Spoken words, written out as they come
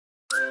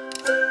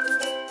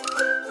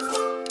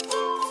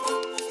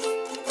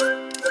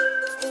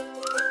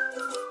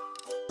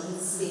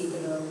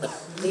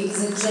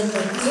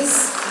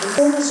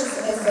so much of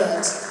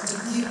effort to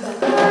give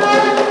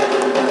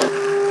that.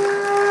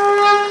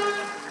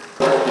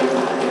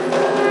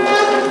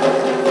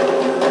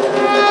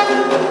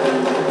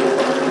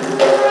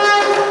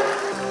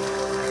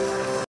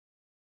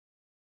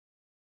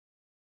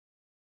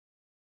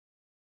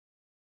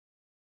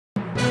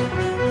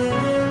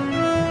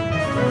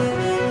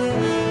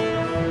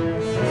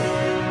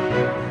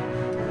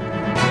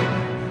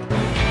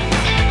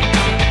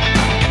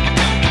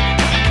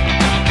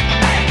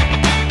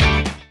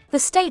 The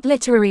State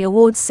Literary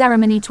Awards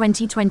Ceremony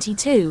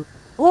 2022,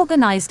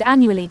 organized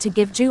annually to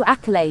give due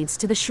accolades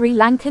to the Sri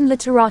Lankan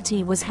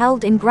literati, was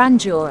held in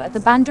grandeur at the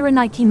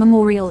Bandaranaike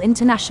Memorial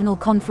International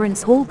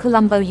Conference Hall,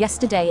 Colombo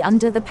yesterday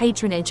under the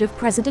patronage of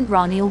President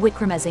Ranil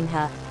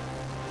Wickremesinghe.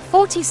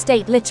 40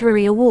 State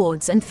Literary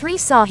Awards and 3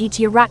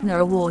 Sahitya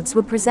Ratna Awards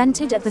were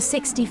presented at the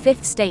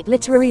 65th State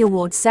Literary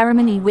Awards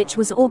ceremony, which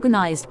was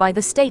organized by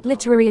the State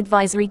Literary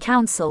Advisory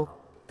Council,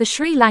 the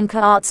Sri Lanka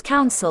Arts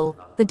Council,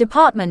 the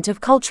Department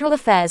of Cultural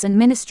Affairs and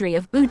Ministry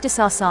of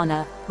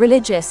Buddhasasana,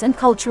 Religious and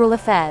Cultural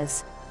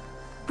Affairs.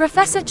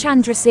 Professor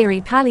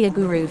Chandrasiri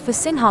Palliaguru for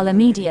Sinhala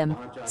Medium,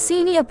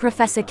 Senior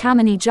Professor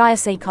Kamini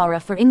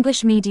Jayasekara for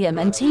English Medium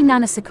and T.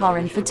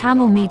 Nanasakaran for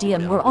Tamil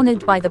Medium were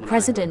honoured by the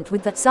President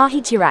with the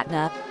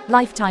Sahityaratna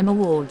Lifetime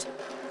Award.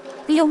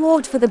 The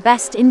award for the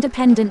Best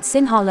Independent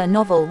Sinhala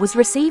Novel was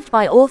received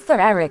by author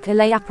Eric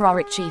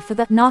Alayapararikchi for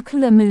the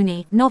Nakula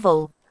Muni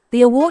novel.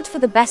 The award for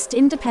the Best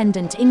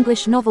Independent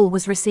English Novel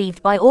was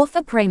received by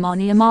author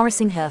Premani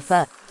Amarasinghe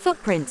for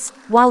Footprints,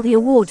 while the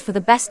award for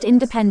the Best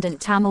Independent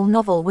Tamil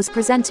Novel was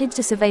presented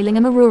to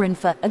Sivalingam Aruran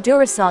for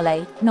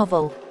Adurasale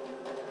novel.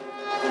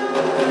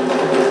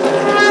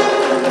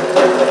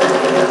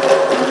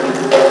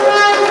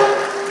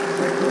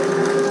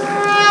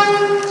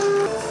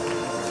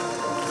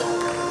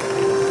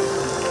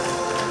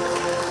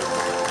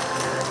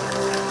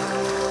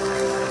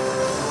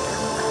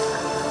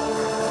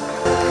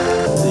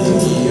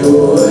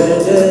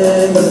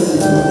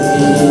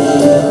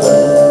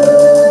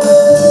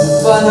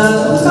 For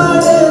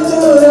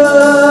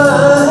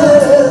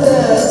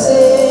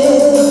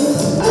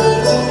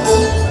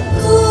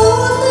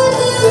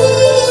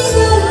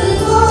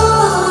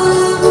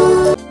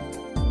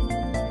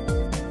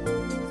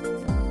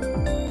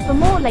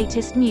more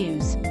latest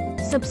news,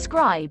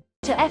 subscribe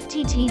to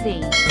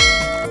FTTV.